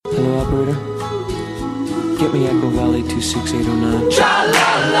Get me Echo Valley 26809. Cha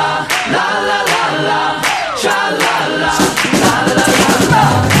la la, la la la la, cha la la, la la la la.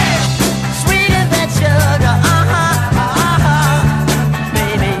 Sweeter than sugar,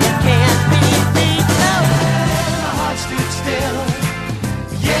 baby, you can't be beat. No, my heart stood still.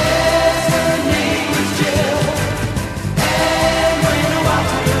 Yes, her name was Jill. And when I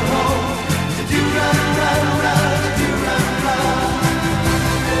walked her home, to do run, run, run, to run, run.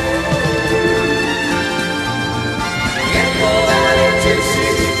 Echo Valley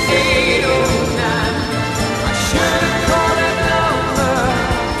 26809. I should have called that number.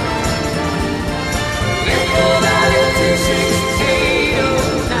 Echo Valley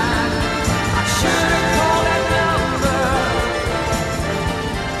 26809. I should have called that number.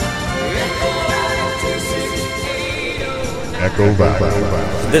 Echo Valley 26809. Echo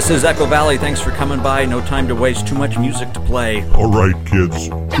Valley. This is Echo Valley. Thanks for coming by. No time to waste. Too much music to play. All right, kids.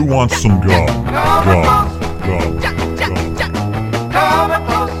 Who wants some gum? Gum. Gum. Gum.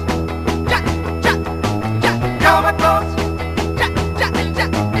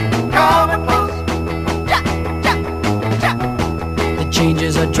 The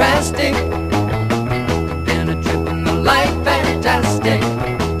changes are drastic. Been a trip in the life, fantastic.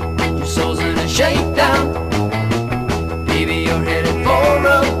 Your soul's in a shakedown. Baby, you're headed for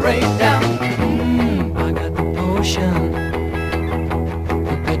a breakdown. I got the potion,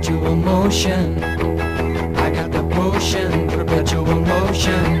 perpetual motion. I got the potion, perpetual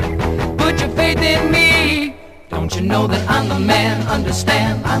motion. Put your faith in me. Don't you know that I'm the man?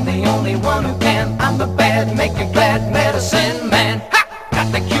 Understand, I'm the only one who can. I'm the bad, make you glad medicine man. Ha!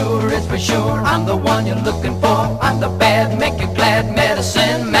 Got the cure, it's for sure. I'm the one you're looking for. I'm the bad, make you glad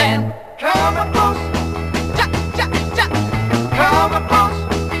medicine man. Come and close. Ja, ja, ja. Come and close.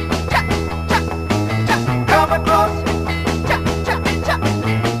 Ja, ja, ja. Come and close. Ja, ja, ja.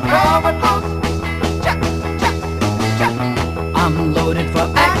 Come and close. Ja, ja, ja. I'm loaded for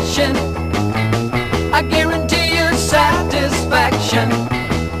action. I guarantee you satisfaction.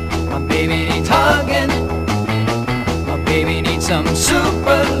 My baby needs hugging. My baby needs some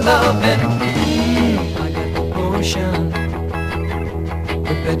super loving. I got the potion,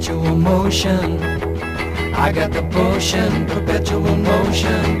 perpetual motion. I got the potion, perpetual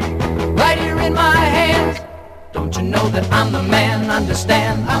motion. Right here in my hands. Don't you know that I'm the man?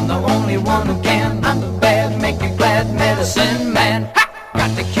 Understand, I'm the only one who can. I'm the bad, make you glad medicine man. Ha!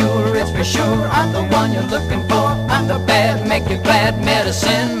 Got the cure, it's for sure. I'm the one you're looking for. I'm the bad, make you glad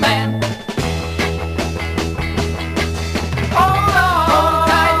medicine man. Hold on, hold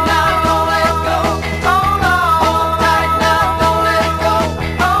tight now, don't let go. Hold on, hold tight now, don't let go.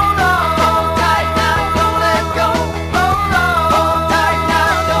 Hold on, hold tight now, don't let go. Hold on, hold tight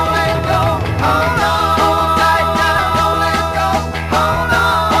now, don't let go. Hold on, hold tight now, don't let go. Hold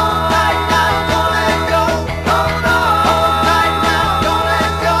on, hold tight now, don't let go. Hold on, hold tight now, don't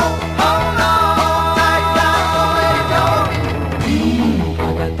let go. Hold on, hold tight now, don't let go. I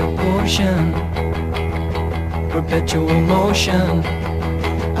got the potion, perpetual motion.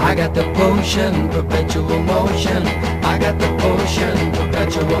 I got the potion, perpetual motion. I got the potion,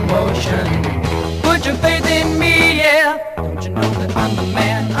 perpetual motion. Put your faith in me, yeah. Don't you know that I'm the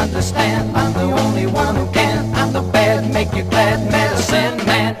man? Understand, I'm the only one who can. I'm the bad, make you glad medicine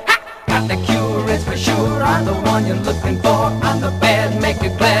man. Ha! Got the cure, it's for sure. I'm the one you're looking for. I'm the bad, make you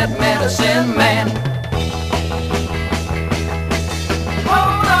glad medicine man.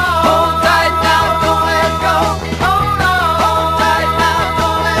 Hold on, hold tight now, don't let go. Hold on, hold tight now,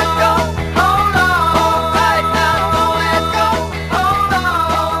 don't let go. Hold on, hold tight now, don't let go. Hold on,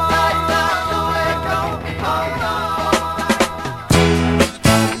 hold tight now, don't let go. Hold on,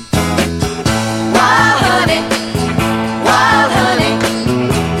 wild honey,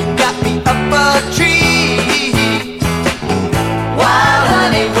 got me up a tree. Wild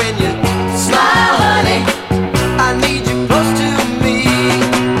honey, when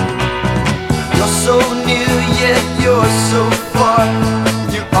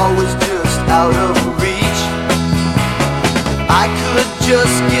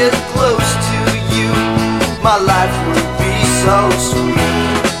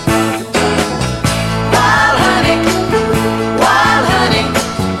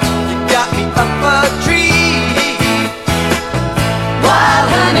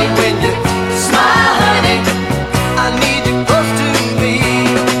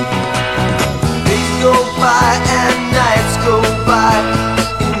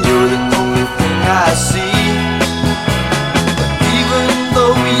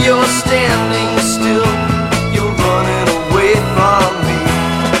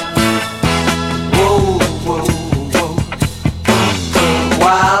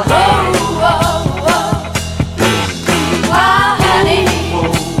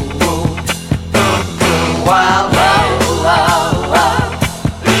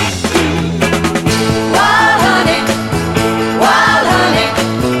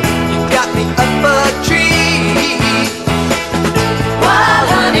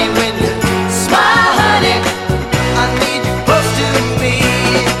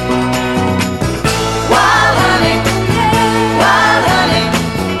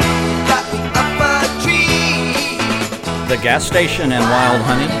Gas Station and Wild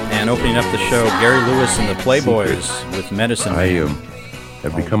Honey, and opening up the show, Gary Lewis and the Playboys with Medicine Man. I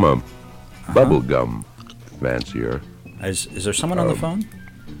have become a bubblegum fancier. Is there someone on the phone?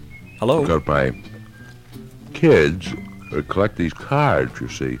 Hello? Because my kids collect these cards, you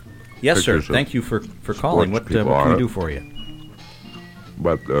see. Yes, sir. Thank you for calling. What can we do for you?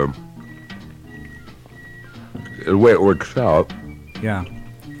 But the way it works out, yeah,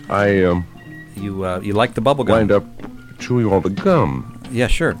 you like the bubble gum? Wind up chewing all the gum. Yeah,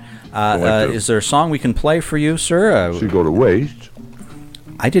 sure. Is there a song we can play for you, sir? So you go to waste.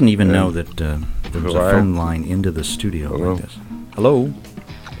 I didn't even know that there was a phone line into the studio like this. Hello?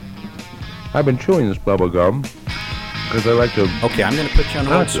 I've been chewing this bubble gum because I like to... Okay, I'm going to put you on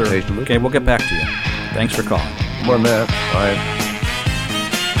hold, sir. Okay, we'll get back to you. Thanks for calling. More than that,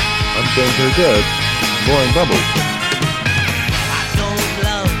 I'm saying pretty good. Blowing bubbles. I don't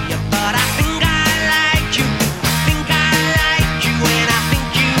love you, but I think I like you. I think I like you, and I think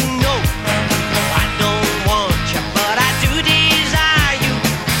you know. I don't want you, but I do desire you.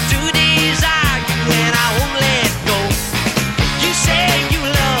 Do desire you, and I won't let go. You say you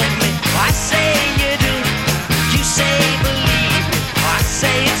love me, I say you do. You say believe me, I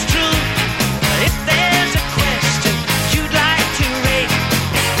say it's true. But if there's a question you'd like to raise,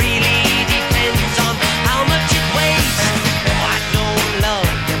 it really depends on how much it weighs. I don't love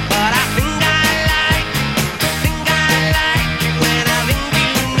you, but I think I like you, and I think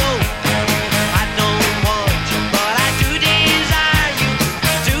you know. I don't want you, but I do desire you,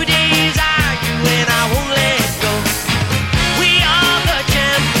 and I won't let go. We are the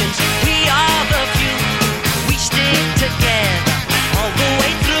champions, we are the few. We stick together all the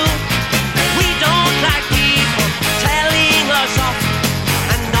way through. We don't like people telling us off.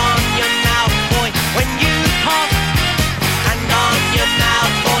 And on your mouth, boy, when you cough. And on your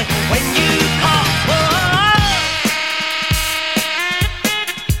mouth, boy, when you cough.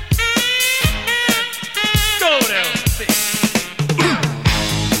 Go down,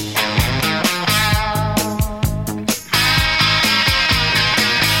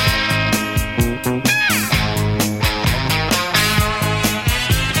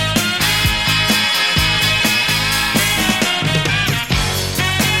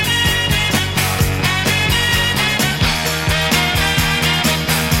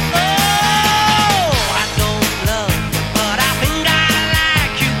 I don't love you, but I think I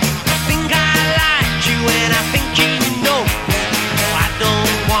like you. I think I like you, and I think you know. I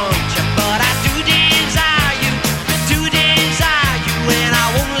don't want you, but I do desire you, and I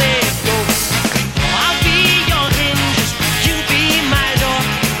won't let go. I'll be your hinges, you be my door.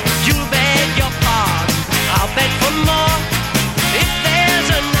 You'll beg your pardon, I'll beg for more. If there's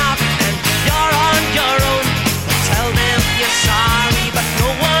a knock and you're on your own, tell them you're sorry, but no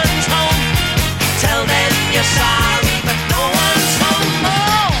one's home. Tell them you're sorry, but no one's home.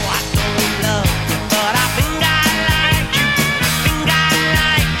 Oh, I don't love you, but I think I like you. I think I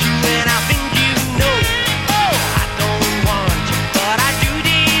like you, and I think you know. Oh, I don't want you, but I do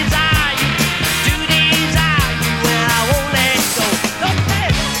desire you, and I won't let go. Okay.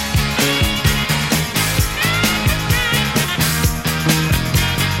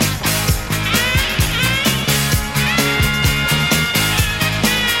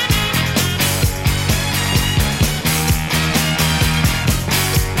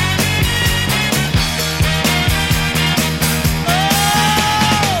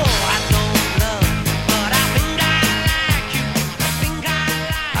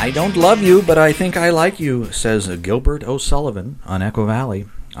 I don't love you, but I think I like you, says Gilbert O'Sullivan on Echo Valley.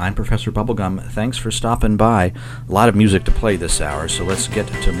 I'm Professor Bubblegum. Thanks for stopping by. A lot of music to play this hour, so let's get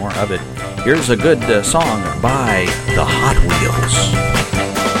to more of it. Here's a good song by the Hot Wheels.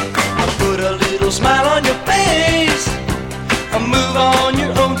 Put a little smile on your face, move on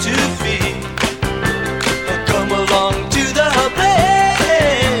your own 2 feet. Come along to the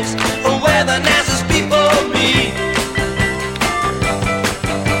place where the nicest people meet.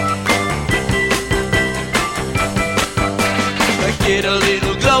 Get a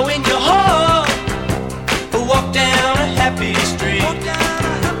little glow in your heart, walk down a happy street.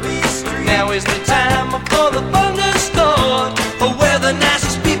 Now is the time for the fun to start, where the nice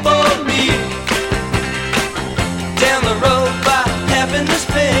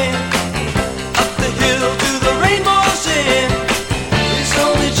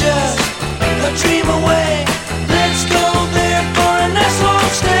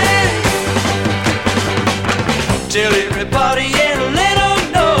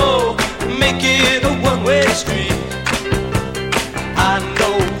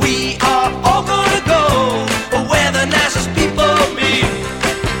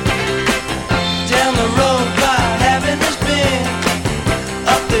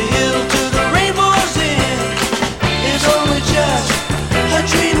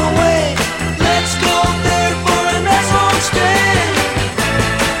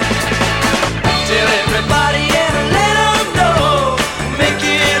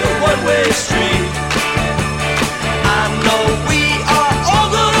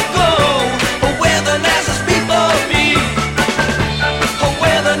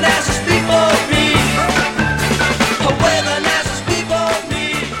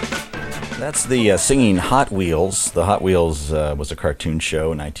That's the singing Hot Wheels. The Hot Wheels was a cartoon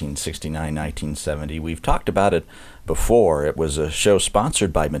show, 1969, 1970. We've talked about it before. It was a show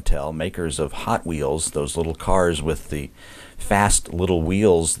sponsored by Mattel, makers of Hot Wheels, those little cars with the fast little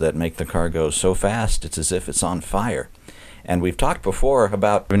wheels that make the car go so fast it's as if it's on fire. And we've talked before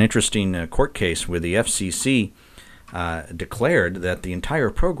about an interesting court case where the FCC declared that the entire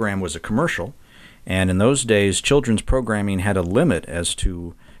program was a commercial, and in those days children's programming had a limit as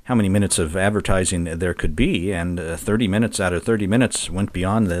to how many minutes of advertising there could be, and 30 minutes out of 30 minutes went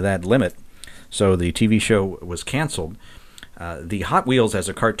beyond that limit, so the TV show was canceled. The Hot Wheels as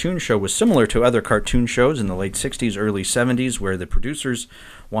a cartoon show was similar to other cartoon shows in the late 60s, early 70s, where the producers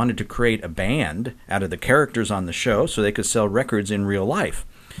wanted to create a band out of the characters on the show so they could sell records in real life.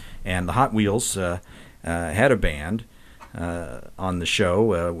 And the Hot Wheels had a band on the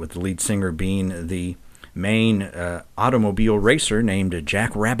show, with the lead singer being the main automobile racer named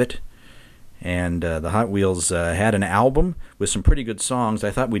Jack Rabbit. And the Hot Wheels had an album with some pretty good songs.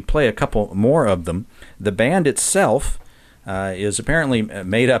 I thought we'd play a couple more of them. The band itself is apparently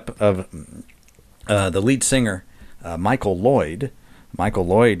made up of the lead singer, Michael Lloyd. Michael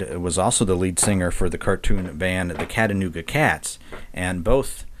Lloyd was also the lead singer for the cartoon band The Chattanooga Cats. And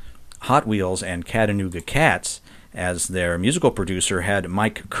both Hot Wheels and Chattanooga Cats, as their musical producer, had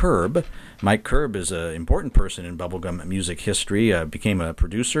Mike Curb. Mike Curb is an important person in bubblegum music history, became a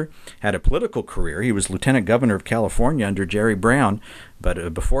producer, had a political career. He was lieutenant governor of California under Jerry Brown,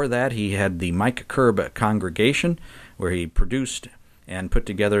 but before that he had the Mike Curb Congregation, where he produced and put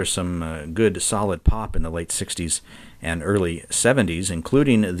together some good solid pop in the late 60s and early 70s,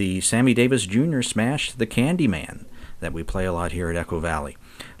 including the Sammy Davis Jr. smash, The Candyman, that we play a lot here at Echo Valley.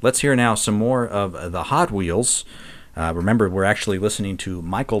 Let's hear now some more of the Hot Wheels. Remember, we're actually listening to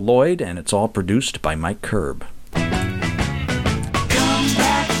Michael Lloyd, and it's all produced by Mike Curb. Come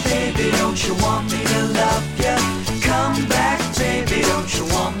back, baby, don't you want me to love ya? Come back, baby, don't you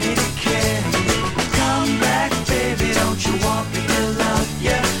want me to care? Come back, baby, don't you want me to love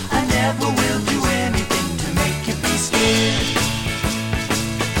ya? I never will do anything to make you be scared.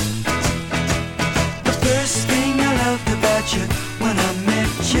 The first thing I loved about you when I met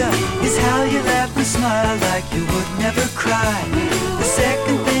you is how you laugh and smile like you would never cry. The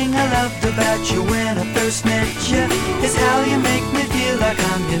second thing I loved about you when I first met you is how you make me feel like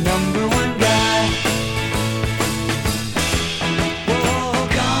I'm your number one guy. Oh,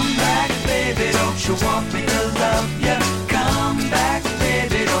 come back, baby, don't you want me to love you? Come back,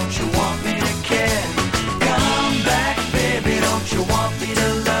 baby, don't you want me to care? Come back, baby, don't you want me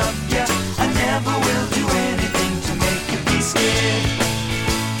to love you? I never will do anything to make you be scared.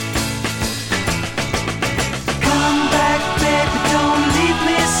 Come back, baby, don't leave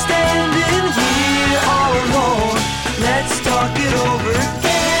me standing here all alone. Let's talk it over again.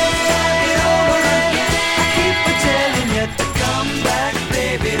 I keep on telling you to come back,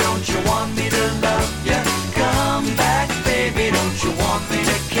 baby, don't you want me to love you? Come back, baby, don't you want me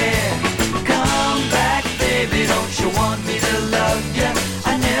to care? Come back, baby, don't you want me to love you?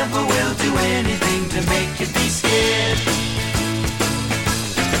 I never will do anything to make you be scared.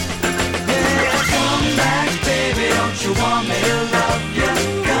 Come back, baby, don't you want me to love you?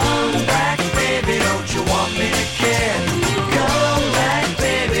 Come back, baby, don't you want me to care? Come back,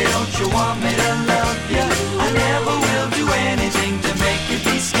 baby, don't you want me to love you? I never will do anything to make you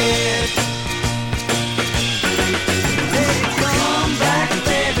be scared. Come back,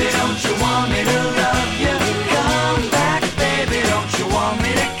 baby, don't you want me to love you? Come back, baby, don't you want me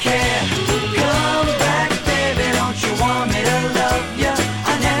to care? Come back, baby, don't you want me to love you?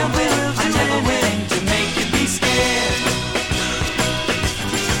 I never will do anything to make you be scared.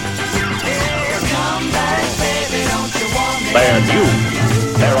 Come back, baby, don't you want me to They're new.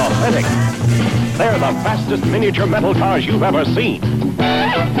 They're authentic. They're the fastest miniature metal cars you've ever seen.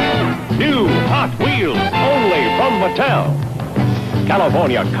 New Hot Wheels, only from Mattel.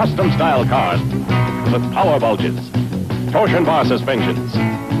 California custom-style cars with power bulges, torsion bar suspensions,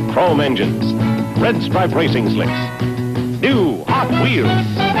 chrome engines, red stripe racing slicks. New Hot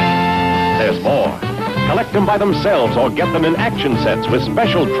Wheels. There's more. Collect them by themselves or get them in action sets with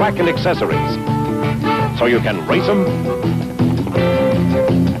special track and accessories. So you can race them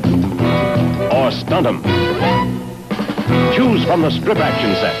or stunt them. Choose from the strip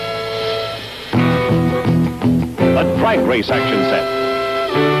action set, the drag race action set,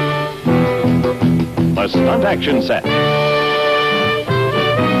 the stunt action set,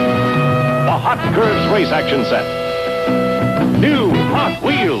 the Hot Curves race action set. New Hot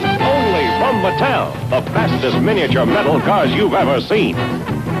Wheels, only from Mattel, the fastest miniature metal cars you've ever seen.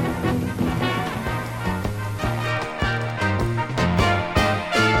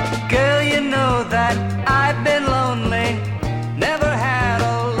 Girl, you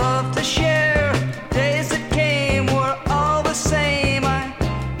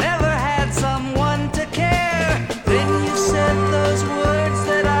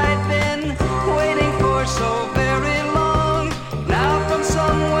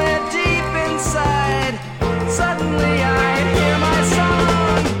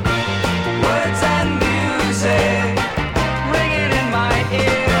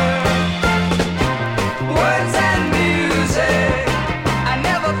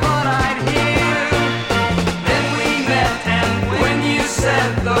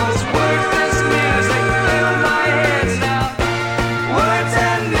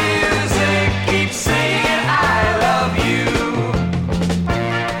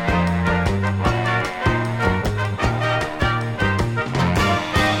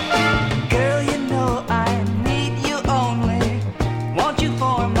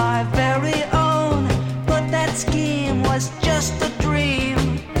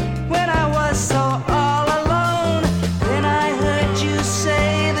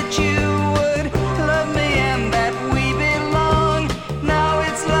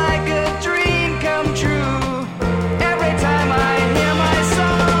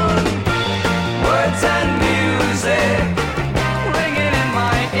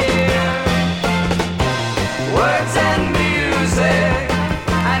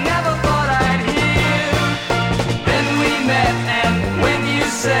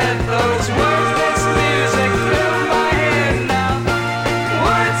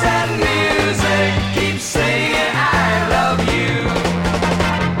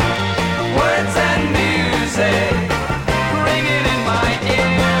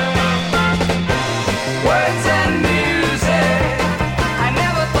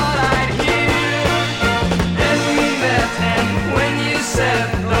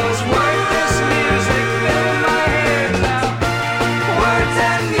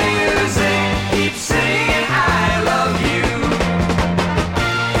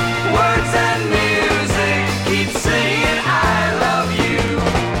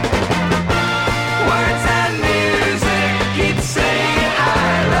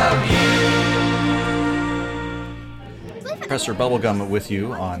Professor Bubblegum with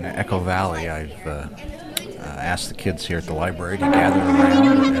you on Echo Valley. I've asked the kids here at the library to gather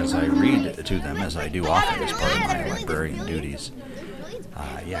around as I read to them, as I do often as part of my librarian duties.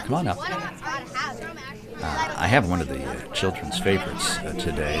 Yeah, come on up. I have one of the children's favorites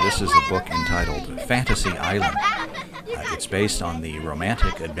today. This is a book entitled Fantasy Island. It's based on the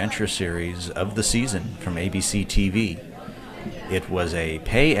romantic adventure series of the season from ABC TV. It was a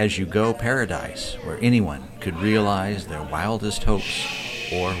pay-as-you-go paradise where anyone could realize their wildest hopes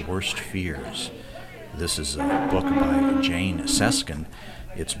or worst fears. This is a book by Jane Seskin.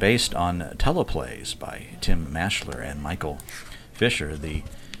 It's based on teleplays by Tim Mashler and Michael Fisher. The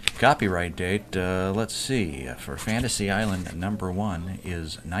copyright date, let's see, for Fantasy Island #1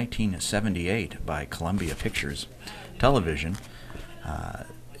 is 1978 by Columbia Pictures Television.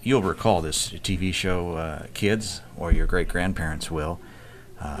 You'll recall this TV show, kids, or your great-grandparents will,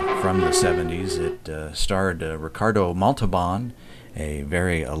 from the 70s. It starred Ricardo Montalban, a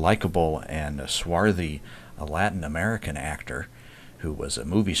very likable and swarthy Latin American actor who was a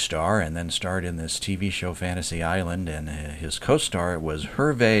movie star and then starred in this TV show Fantasy Island, and his co-star was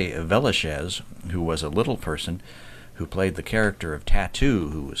Herve Villechaize, who was a little person who played the character of Tattoo,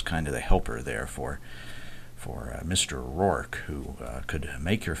 who was kind of the helper there for Mr. Rourke, who could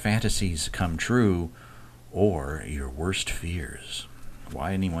make your fantasies come true or your worst fears.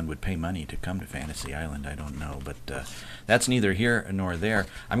 Why anyone would pay money to come to Fantasy Island, I don't know, but that's neither here nor there.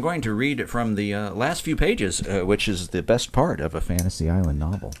 I'm going to read from the last few pages, which is the best part of a Fantasy Island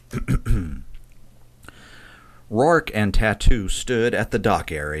novel. Rourke and Tattoo stood at the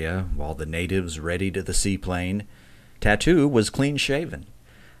dock area while the natives readied the seaplane. Tattoo was clean-shaven.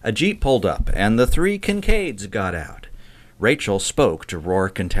 A jeep pulled up, and the three Kincaids got out. Rachel spoke to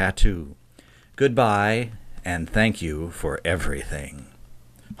Rourke and Tattoo. "Goodbye, and thank you for everything."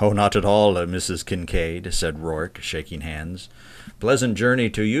 "Oh, not at all, Mrs. Kincaid," said Rourke, shaking hands. "Pleasant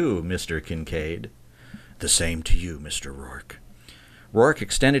journey to you, Mr. Kincaid." "The same to you, Mr. Rourke." Rourke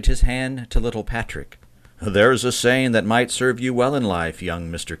extended his hand to little Patrick. "There's a saying that might serve you well in life,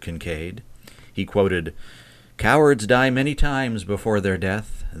 young Mr. Kincaid." He quoted, "Cowards die many times before their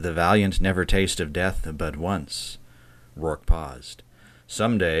death. The valiant never taste of death but once." Rourke paused.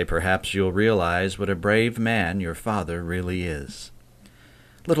 "Some day, perhaps you'll realize what a brave man your father really is."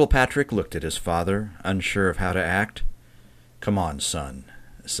 Little Patrick looked at his father, unsure of how to act. "Come on, son,"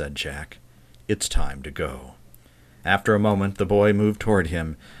 said Jack. "It's time to go." After a moment, the boy moved toward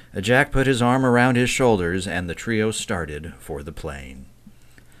him. Jack put his arm around his shoulders, and the trio started for the plane.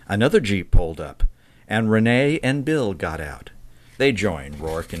 Another jeep pulled up, and Renee and Bill got out. They joined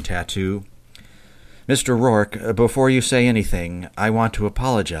Rourke and Tattoo. "Mr. Rourke, before you say anything, I want to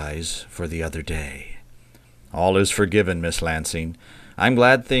apologize for the other day." "All is forgiven, Miss Lansing. I'm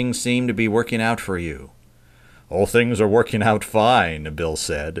glad things seem to be working out for you." "Oh, things are working out fine," Bill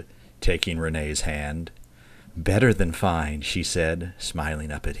said, taking Renee's hand. "Better than fine," she said,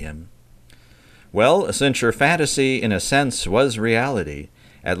 smiling up at him. "Well, since your fantasy, in a sense, was reality,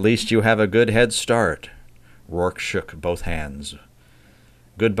 at least you have a good head start." Rourke shook both hands.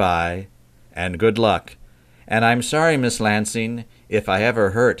 "Goodbye, and good luck. And I'm sorry, Miss Lansing, if I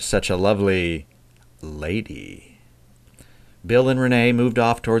ever hurt such a lovely lady." Bill and Renee moved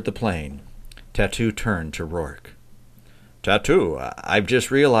off toward the plane. Tattoo turned to Rourke. "Tattoo, I've just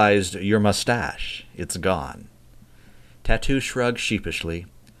realized your mustache. It's gone." Tattoo shrugged sheepishly.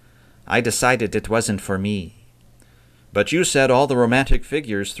 "I decided it wasn't for me." "But you said all the romantic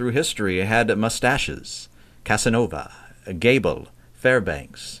figures through history had mustaches. Casanova, Gable,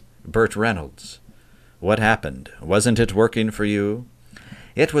 Fairbanks, Burt Reynolds. What happened? Wasn't it working for you?"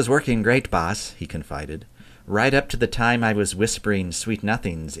 "It was working great, boss," he confided, "right up to the time I was whispering sweet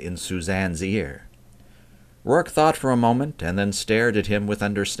nothings in Suzanne's ear." Rourke thought for a moment and then stared at him with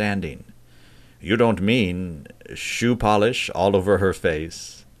understanding. "You don't mean shoe polish all over her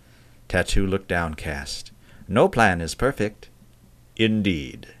face?" Tattoo looked downcast. "No plan is perfect."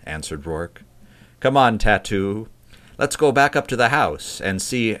 "Indeed," answered Rourke. "Come on, Tattoo. Let's go back up to the house and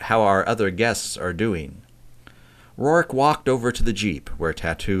see how our other guests are doing." Rourke walked over to the jeep, where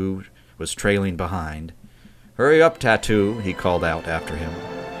Tattoo was trailing behind. "Hurry up, Tattoo," he called out after him.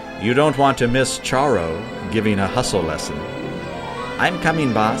 "You don't want to miss Charo giving a hustle lesson." "I'm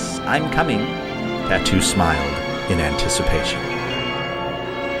coming, boss. I'm coming." Tattoo smiled in anticipation.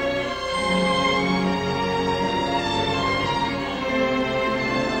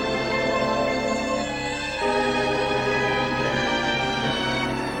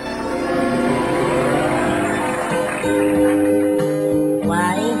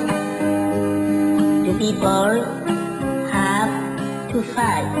 Why do people have to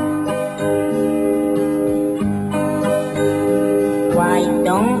fight?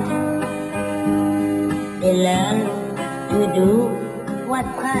 don't they learn to do what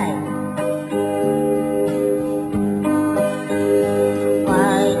right?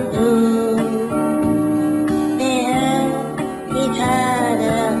 Why do they hurt each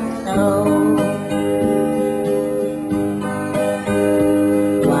other so?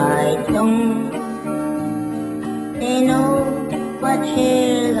 Why don't they know what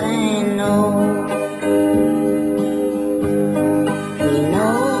children know? We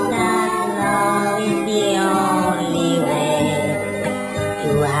know that love is the only way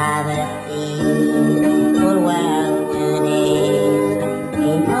to have a peaceful world today. We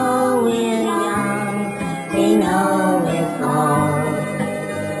know we're young, we know we're old,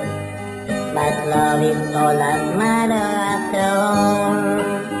 but love is all that matters after all.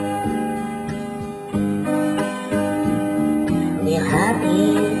 We're happy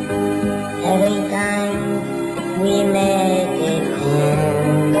every time we make it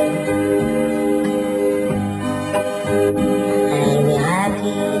end, and we're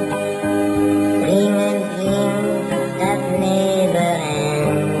happy dreaming dreams that never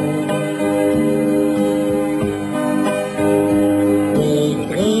end. We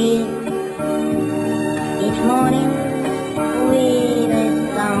greet each morning with a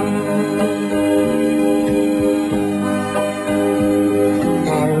song,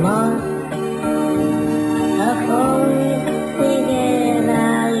 and most of all we get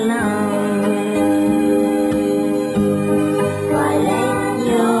along. Why let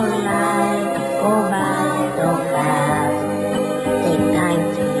your life go by so fast? Take time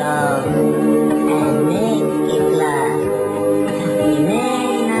to love and make it last. We may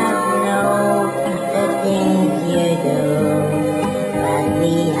not know the things you do, but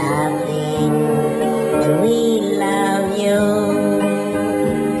we have things and we love you.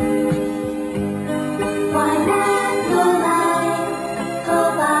 Why let your life go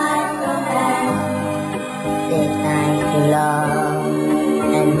by so fast? Take time to love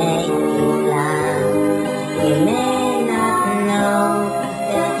and make it last. You may not know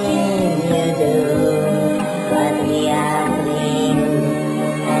the things you do, but we have dreams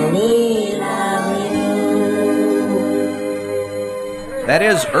and we love you. That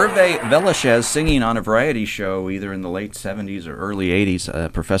is Herve Villechaize singing on a variety show either in the late 70s or early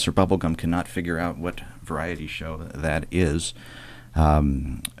 80s. Professor Bubblegum cannot figure out what variety show that is.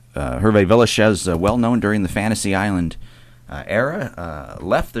 Herve Villechaize, well known during the Fantasy Island era,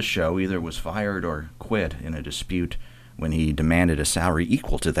 left the show, either was fired or quit in a dispute when he demanded a salary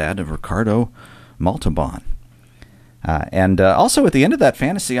equal to that of Ricardo Montalban. And also at the end of that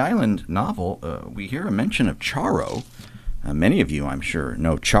Fantasy Island novel, we hear a mention of Charo. Many of you, I'm sure,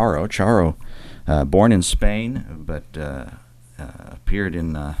 know Charo. Charo, born in Spain, but appeared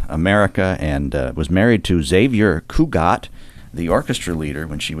in America and was married to Xavier Cugat, the orchestra leader,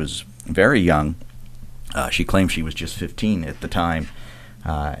 when she was very young. She claimed she was just 15 at the time,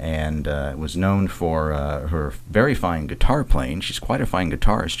 and was known for her very fine guitar playing. She's quite a fine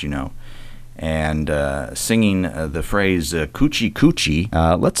guitarist, you know. And singing the phrase Cuchi-Cuchi.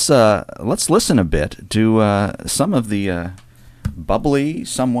 Let's listen a bit to some of the bubbly,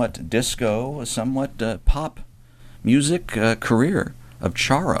 somewhat disco, somewhat pop music career of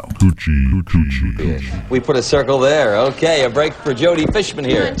Charo. Cuchi-Cuchi. We put a circle there. Okay, a break for Jody Fishman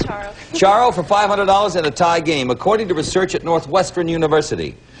here. Come on, Charo. Charo for $500 in a tie game, according to research at Northwestern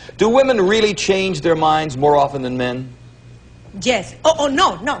University. Do women really change their minds more often than men? Yes. Oh,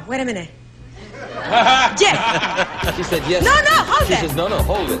 no, wait a minute. Yes. She said yes. No, hold She it. says, no,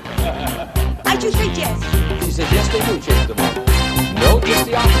 hold it. I just said yes. She said, yes, they do change their mind. No, just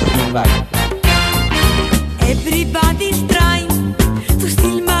the opposite, in fact. Everybody's trying to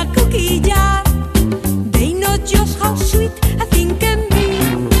steal my cookie jar. They know just how sweet a thing can be.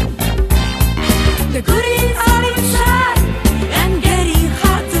 The goodies are inside and getting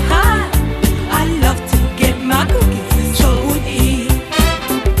hard to hide. I love to get my cookies so would eat.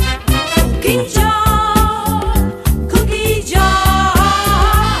 Cookie jar,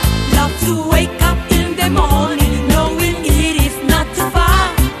 love to wake up in the morning knowing it is not too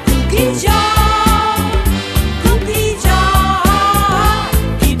far. Cookie jar,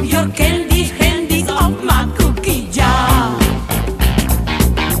 keep your candies handy off my cookie jar.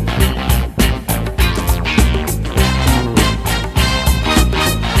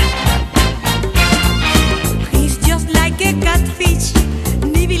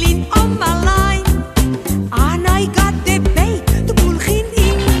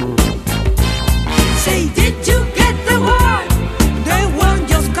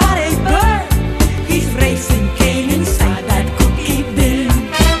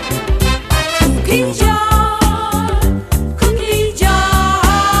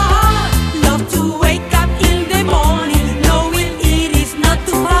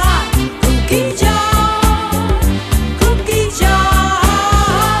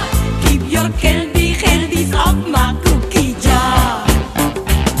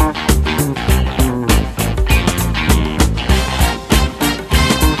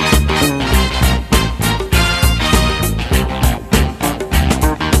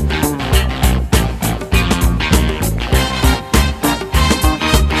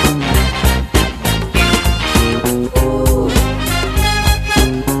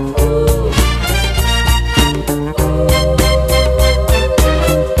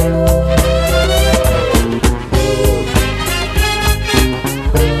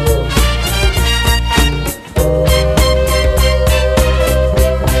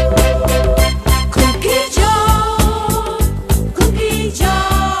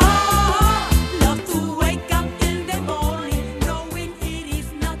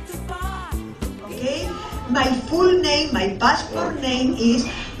 My full name, my passport name is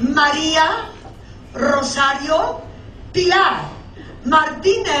María Rosario Pilar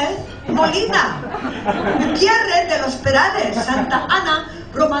Martínez Molina Gutiérrez de los Perales, Santa Ana,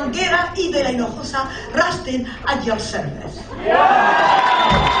 Romanguera y de la Hinojosa, Rasten at your service.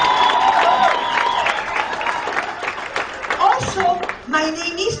 Also, my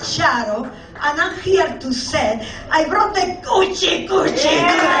name is Charo, and I'm here to say I brought the Cuchi-Cuchi.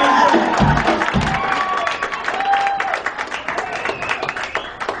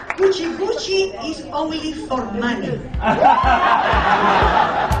 Cuchi-Cuchi is only for money.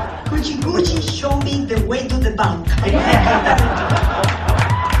 Cuchi-Cuchi show me the way to the bank.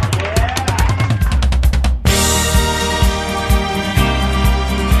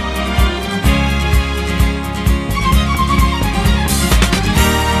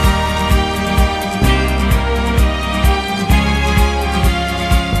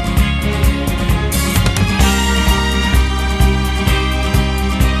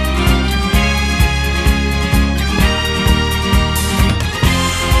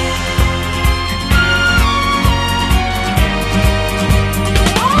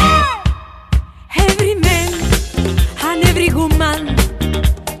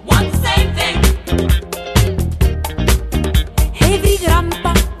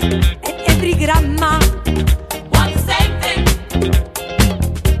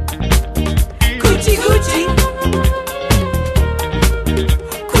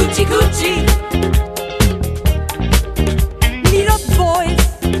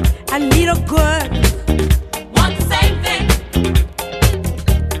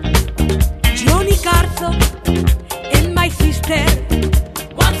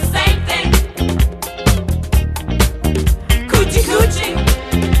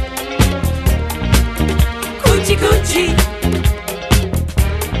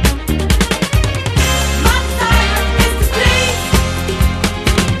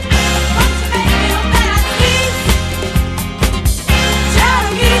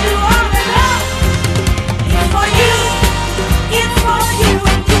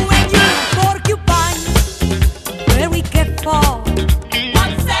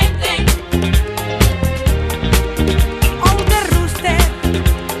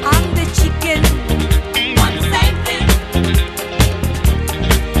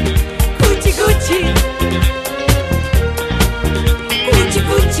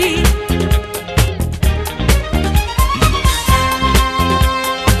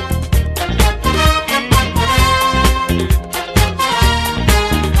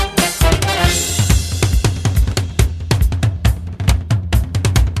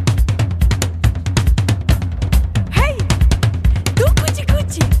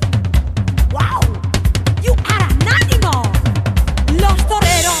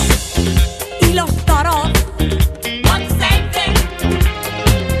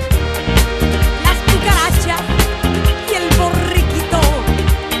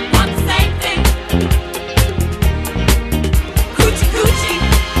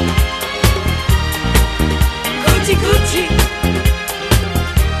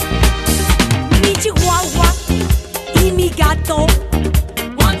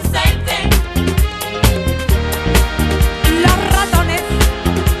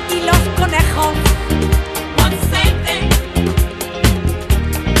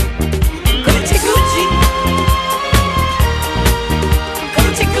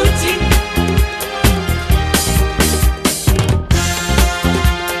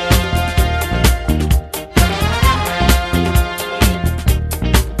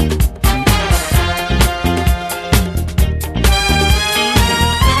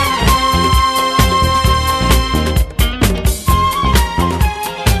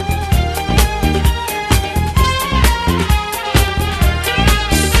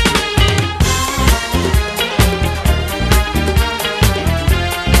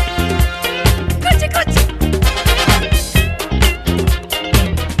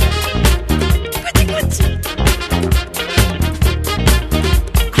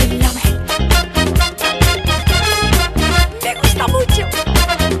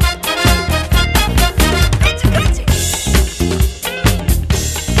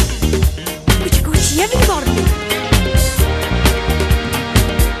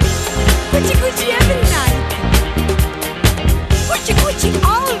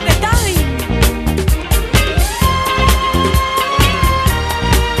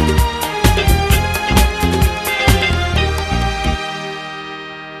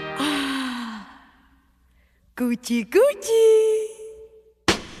 Cuchi-Cuchi.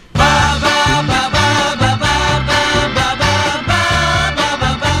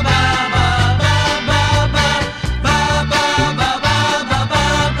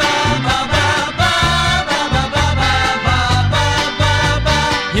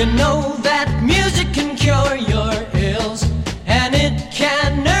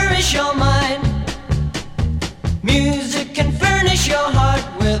 your heart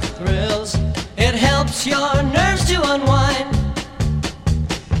with thrills. It helps your nerves to unwind.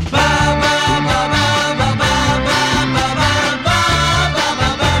 Ba ba ba ba ba ba ba ba ba ba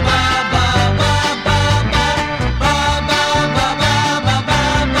ba ba ba ba ba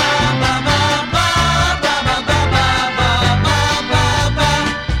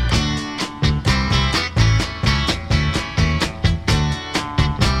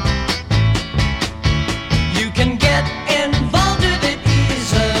You can get involved with it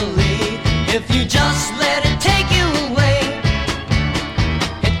easily if you just let it take you away.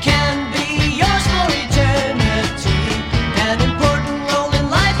 It can be yours for eternity. An important role in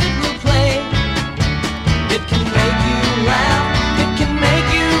life it will play. It can make you laugh. It can make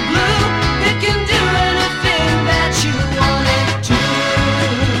you blue. It can do anything that you want it to.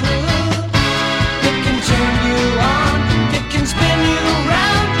 It can turn you on. It can spin you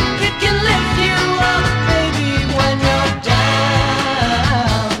round. It can lift you up, baby, when you're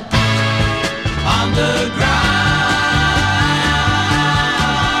down on the ground.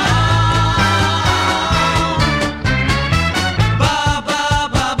 Ba ba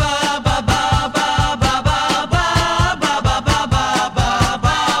ba ba ba ba ba ba ba ba ba ba ba ba ba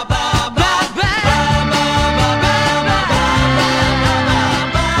ba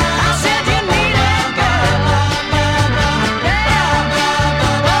I said you need a girl.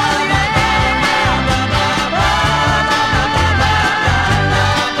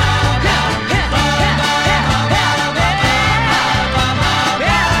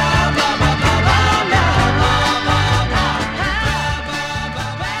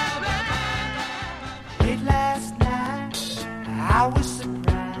 Late last night, I was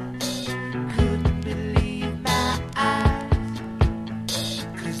surprised, couldn't believe my eyes.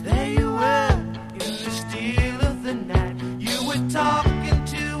 'Cause there you were, in the still of the night, you were talking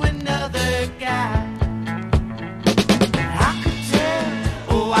to another guy. I could tell,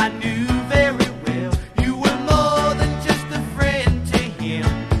 oh I knew very well, you were more than just a friend to him.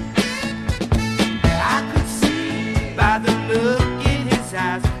 I could see by the look in his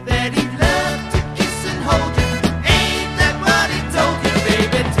eyes that he loved to kiss and hold you. Ain't that what he told you,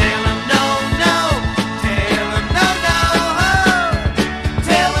 baby? Tell him no, no. Tell him no, no.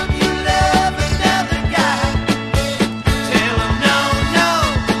 Tell him you love another guy. Tell him no, no.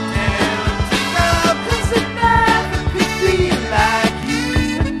 Tell him to go, 'cause it never could be like you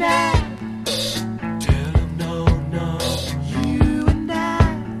and I. Tell him no, no. You and I.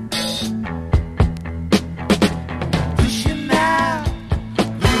 Push him out,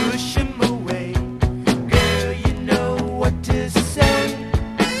 push him away. Girl, you know what to say.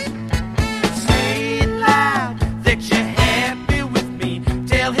 Say it loud that you're happy with me.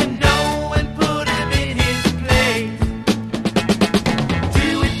 Tell him no and put him in his place. Do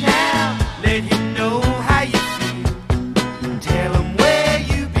it now, let him know how you feel. Tell him where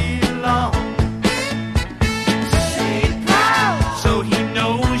you belong. Say it proud so he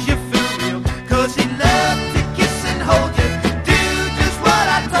knows you're for real. 'Cause he loves to kiss and hold you. Do just what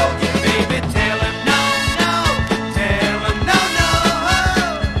I told you, baby. Tell him no, no. Tell him no, no.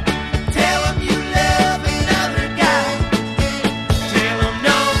 Tell him you love another guy. Tell him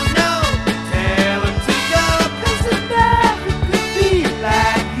no, no. Tell him to go, 'cause it never could be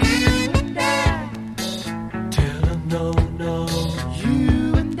like you and I. Tell him no, no.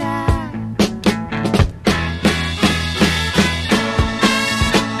 You and I.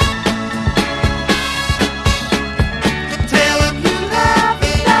 Tell him you love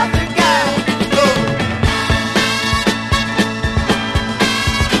another guy. Oh.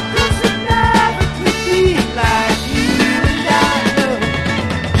 'Cause it never could be like you and I. No.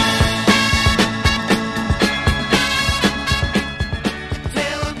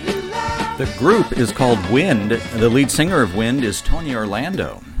 Tell him you love. The group is called Wind. The lead singer of Wind is Tony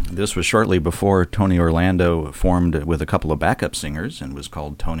Orlando. This was shortly before Tony Orlando formed with a couple of backup singers and was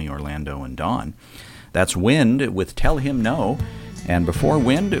called Tony Orlando and Dawn. That's Wind with Tell Him No. And before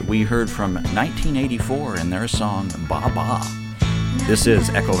Wind, we heard from 1984 and their song Ba Ba. This is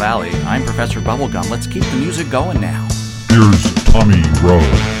Echo Valley. I'm Professor Bubblegum. Let's keep the music going now. Here's Tommy Rowe.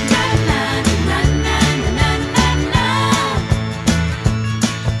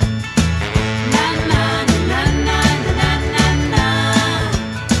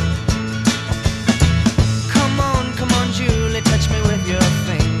 Come on, Julie, touch me with your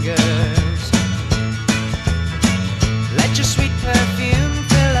fingers. Let your sweet perfume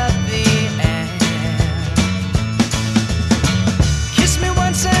fill up the air. Kiss me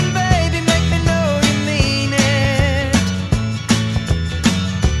once and baby, make me know you mean it.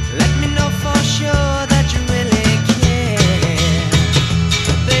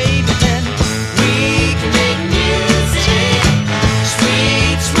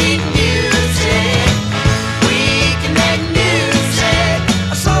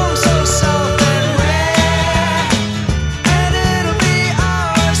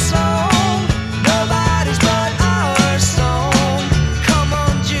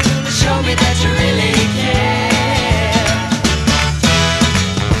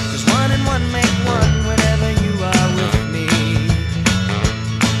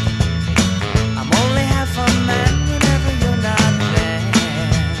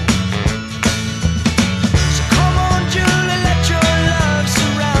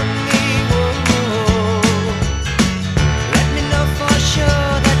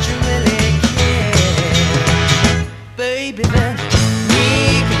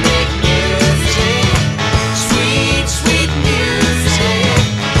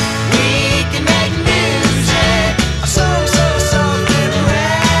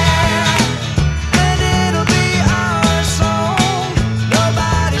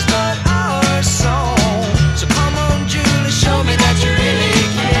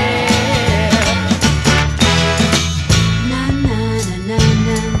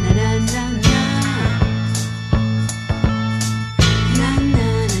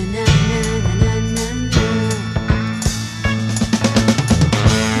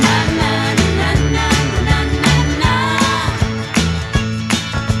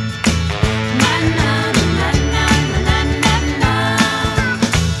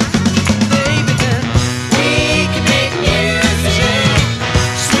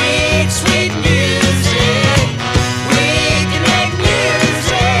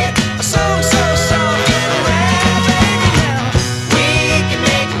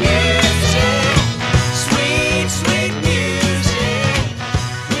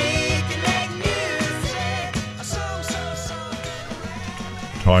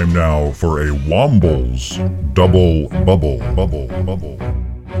 Time now for a Wombles double bubble, bubble, bubble.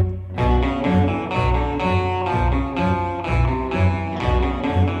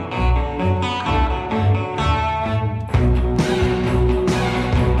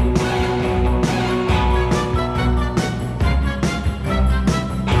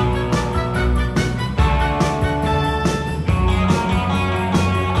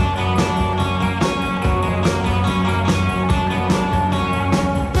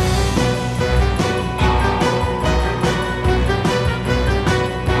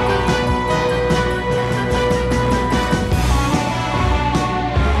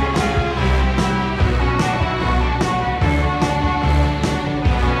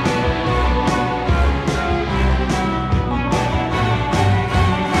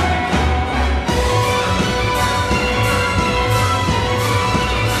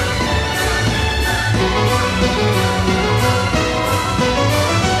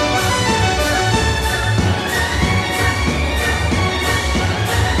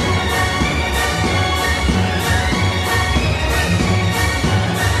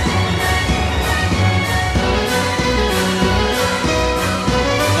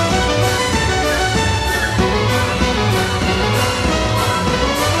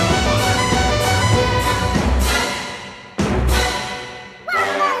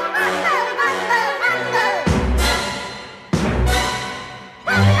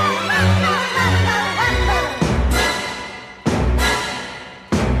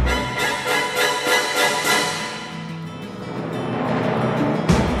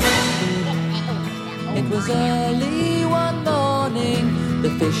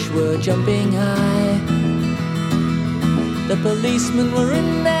 Jumping high. The policemen were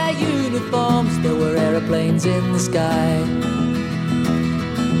in their uniforms, there were aeroplanes in the sky.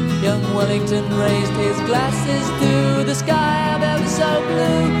 Young Wellington raised his glasses to the sky above so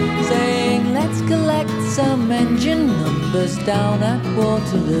blue, saying, let's collect some engine numbers down at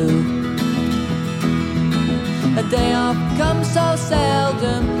Waterloo. A day off comes so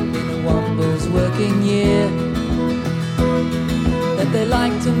seldom in a Wombles working year, that they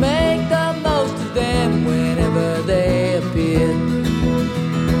like to make the most of them whenever they appear.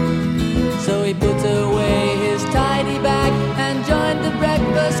 So he put away his tidy bag and joined the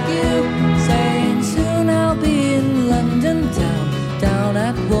breakfast queue, saying, soon I'll be in London town, down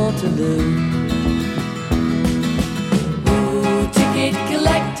at Waterloo. Ooh, ticket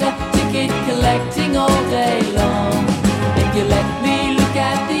collector, ticket collecting all day long. If you let me look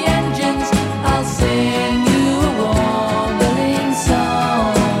at the engines, I'll sing you a wandering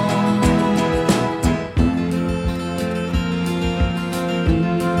song.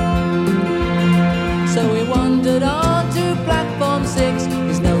 So he wandered on to platform 6,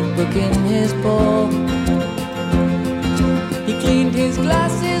 his notebook in his paw. He cleaned his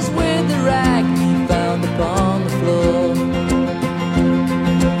glasses with the rag he found upon the floor.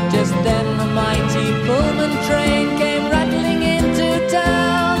 Just then a mighty Pullman train came rattling into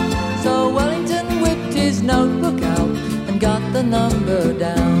town. So Wellington whipped his notebook out and got the number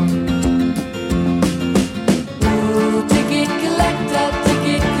down. Ooh, ticket collector,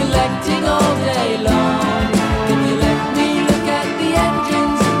 ticket collecting all day long. Can you let me look at the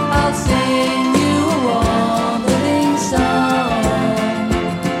engines? I'll sing you a wandering song.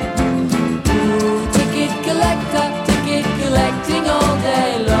 Ooh, ticket collector, ticket collecting all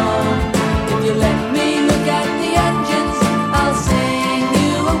day long. If you let me look at the engines, I'll sing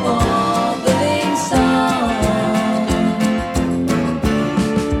you a wandering song.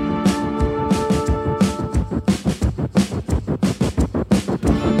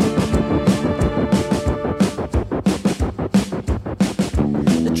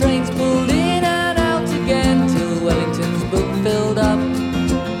 The trains pulled in and out again till Wellington's book filled up.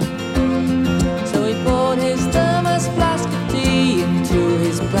 So he poured his thermos flask of tea into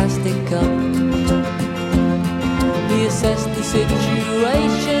his plastic cup. He assessed the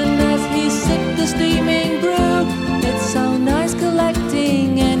situation as he sipped the steaming brew. It's so nice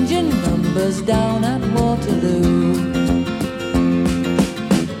collecting engine numbers down at Waterloo.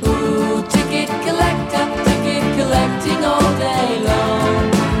 Ooh, ticket collector, ticket collecting all day long.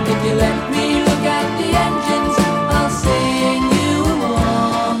 If you let me look at the engines, I'll sing you a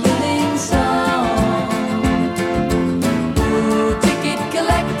wandering song. Ooh, ticket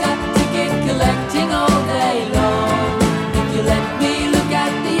collector, ticket collecting all day long. If you let me look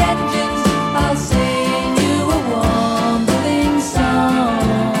at the engines, I'll sing you a wandering song.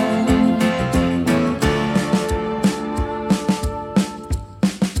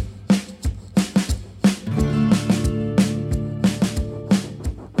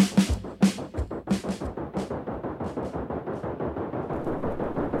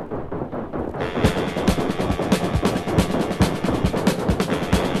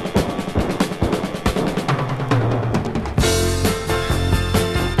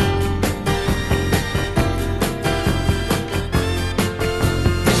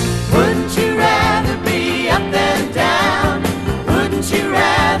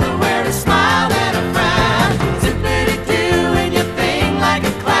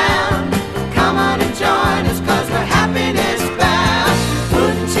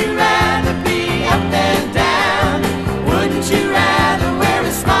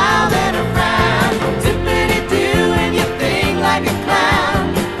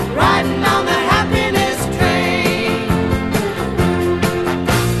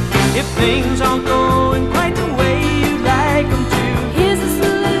 things aren't going quite the way you like them to. Here's a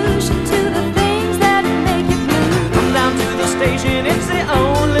solution to the things that make you blue. Come down to the station, it's the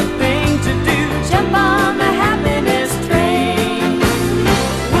only thing to do. Jump on the happiness train.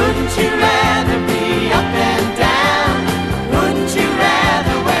 Wouldn't you rather be up and down? Wouldn't you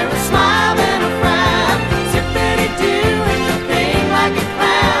rather wear a smile than a frown? Zippity-doo, and you thing like a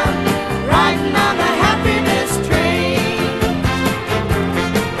clown, riding on the happiness train.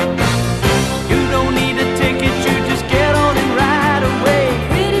 You don't need a ticket, you just get on and ride away.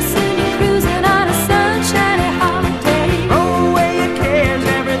 Pretty soon you're cruising on a sunshiny holiday. Throw away your cares,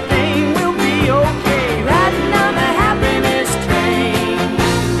 everything will be okay. Riding on the happiness train.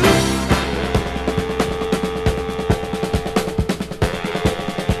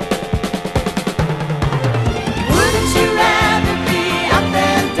 Wouldn't you rather be up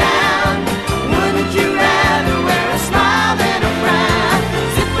and down? Wouldn't you rather wear a smile than a frown?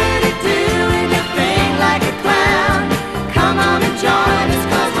 Zippity-doo, and you thing like a clown. Come on and join us,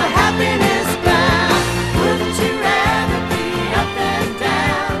 'cause we're happiness bound. Wouldn't you rather be up and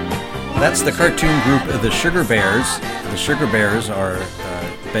down? That's the cartoon group The Sugar Bears. The Sugar Bears are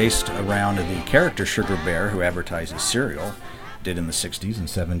based around the character Sugar Bear, who advertises cereal, did in the 60s and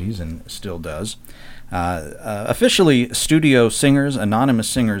 70s and still does. Officially studio singers, anonymous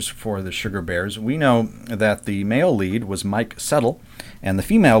singers for the Sugar Bears. We know that the male lead was Mike Settle and the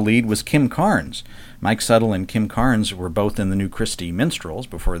female lead was Kim Carnes. Mike Settle and Kim Carnes were both in the New Christie Minstrels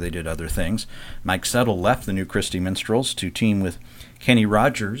before they did other things. Mike Settle left the New Christie Minstrels to team with Kenny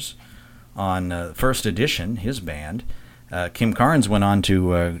Rogers on First Edition, his band. Kim Carnes went on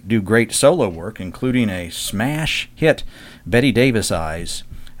to do great solo work, including a smash hit, Betty Davis Eyes,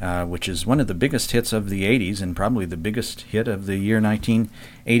 which is one of the biggest hits of the 80s and probably the biggest hit of the year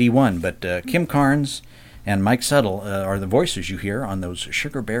 1981. But Kim Carnes and Mike Settle are the voices you hear on those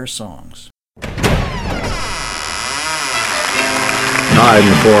Sugar Bear songs.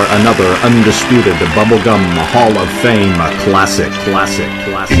 Time for another undisputed Bubblegum Hall of Fame classic. It's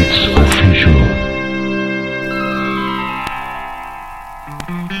official.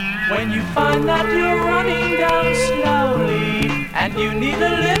 When you find that you're running down slowly and you need a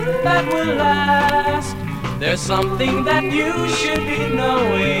lift that will last, there's something that you should be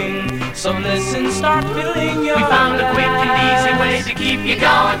knowing. So listen, start filling your glass. We found a quick and easy way to keep you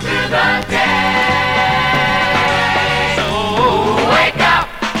going through the day. So wake up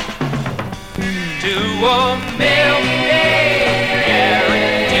to a milk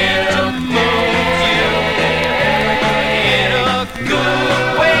guaranteed to move you in a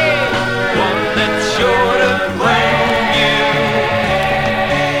good way, one that's sure to groom you.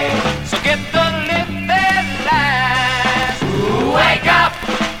 So get the lift that lasts. Wake up.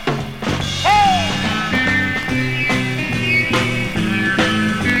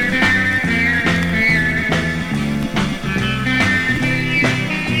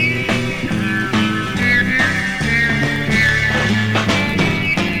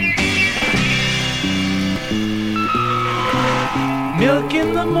 Milk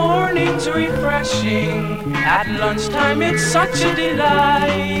in the morning's refreshing, at lunchtime it's such a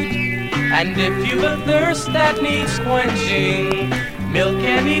delight. And if you've a thirst that needs quenching, milk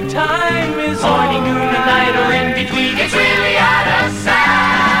anytime is morning, noon, and night, or in between, it's really out of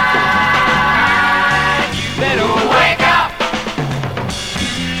sight. You better wake up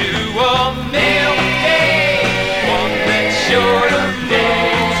to a milk day, one that's sure to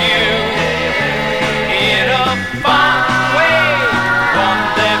move you in a fun way, one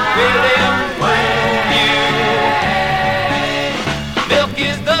that really will you. Milk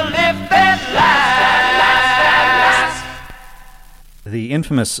is the lift that lasts. The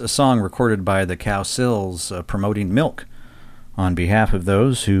infamous song recorded by the Cowsills promoting milk on behalf of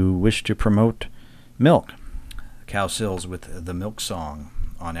those who wish to promote milk. Cowsills with the milk song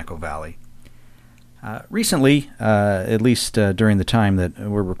on Echo Valley. Recently, at least during the time that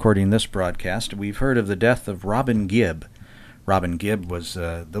we're recording this broadcast, we've heard of the death of Robin Gibb. Robin Gibb was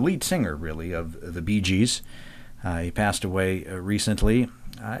the lead singer, really, of the Bee Gees. He passed away recently.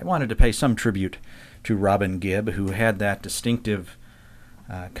 I wanted to pay some tribute to Robin Gibb, who had that distinctive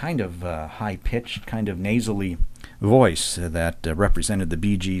kind of high-pitched, kind of nasally voice that represented the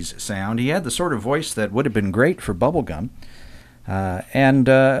Bee Gees sound. He had the sort of voice that would have been great for bubblegum. And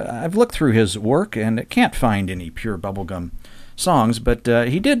I've looked through his work and can't find any pure bubblegum songs, but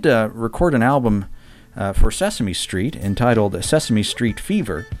he did record an album for Sesame Street entitled Sesame Street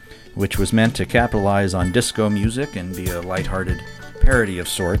Fever, which was meant to capitalize on disco music and be a lighthearted parody of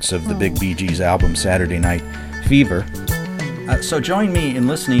sorts of the big Bee Gees album Saturday Night Fever. So join me in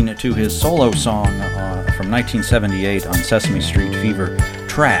listening to his solo song from 1978 on Sesame Street Fever,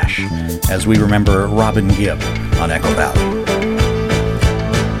 Trash, as we remember Robin Gibb on Echo Valley.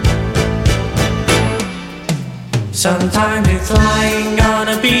 Sometimes it's lying on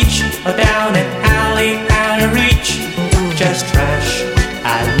a beach or down an alley out of reach. Just trash,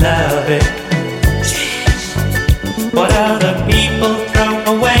 I love it. What other people throw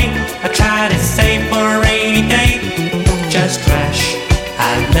away, I try to save for a rainy day. Just trash,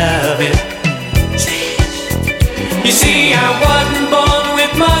 I love it. You see, I wasn't born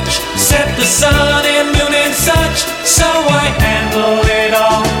with much, except the sun and moon and such, so I handle it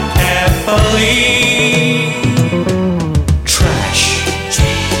all carefully.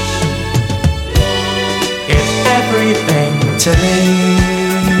 Everything to me.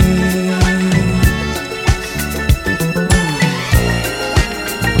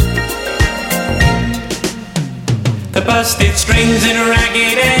 The busted strings and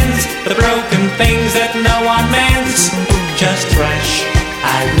ragged ends, the broken things that no one mends. Just trash,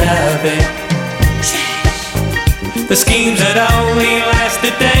 I love it. The schemes that only last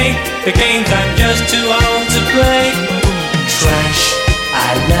a day, the games I'm just too old to play. Trash,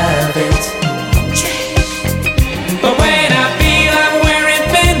 I love it. But when I feel I'm wearing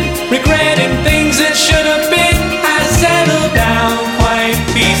thin, regretting things that should have been, I settle down quite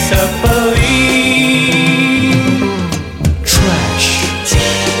peacefully. Trash.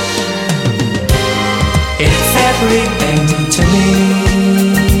 It's everything to me.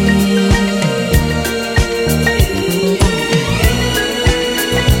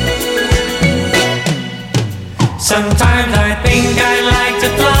 Sometimes I think I'd like to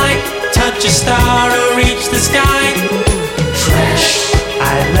fly, touch a star or reach the sky. Trash,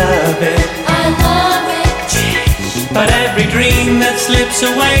 I love it. I love it. But every dream that slips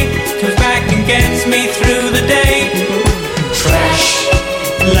away comes back and gets me through the day. Trash,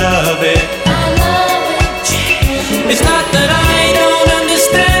 love it. I love it. It's not that I don't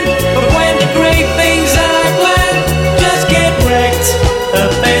understand, but when the great things I plan just get wrecked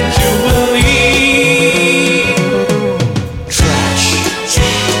eventually.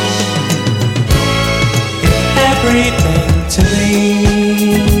 Everything to me.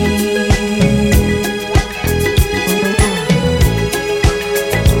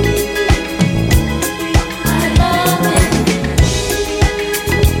 I love it.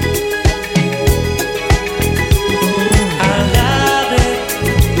 I love it,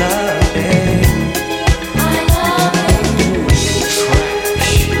 love it. I love it.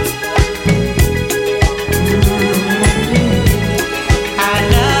 Trash. I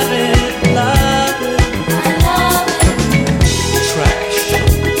love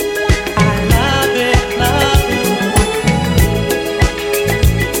it, love it.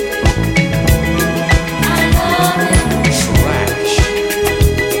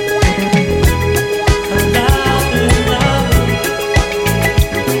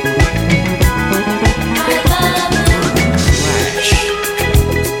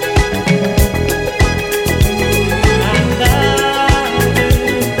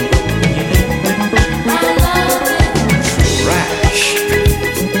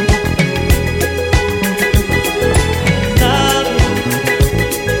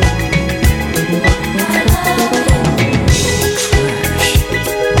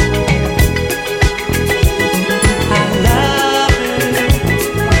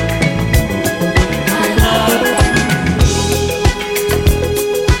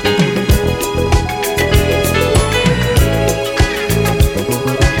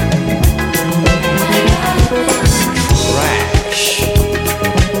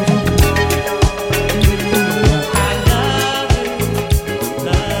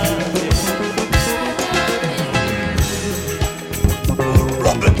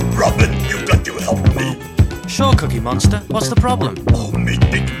 Sure, Cookie Monster. What's the problem? Oh, me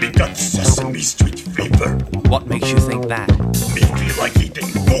think me got sesame street fever. What makes you think that? Me feel like eating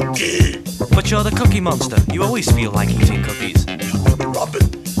cookie. But you're the Cookie Monster. You always feel like eating cookies.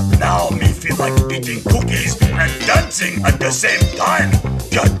 Robin, now me feel like eating cookies and dancing at the same time.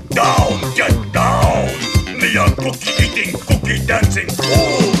 Get down, get down. Me a cookie eating, cookie dancing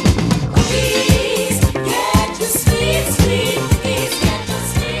fool. Cookies, get your sweet, sweet cookies, get your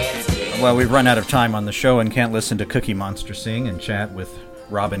sweet, sweet. Well, we've run out of time on the show and can't listen to Cookie Monster sing and chat with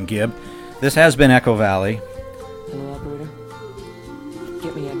Robin Gibb. This has been Echo Valley. Hello, operator.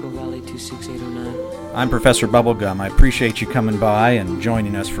 Get me Echo Valley 26809. I'm Professor Bubblegum. I appreciate you coming by and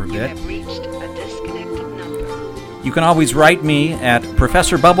joining us for a bit. You can always write me at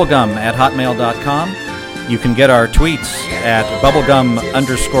professorbubblegum@hotmail.com. You can get our tweets at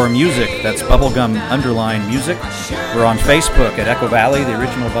bubblegum_music. That's bubblegum_music. We're on Facebook at Echo Valley, the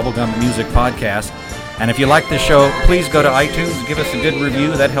original Bubblegum Music Podcast. And if you like the show, please go to iTunes, give us a good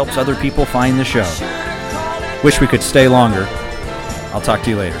review. That helps other people find the show. Wish we could stay longer. I'll talk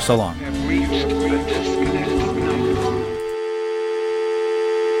to you later. So long.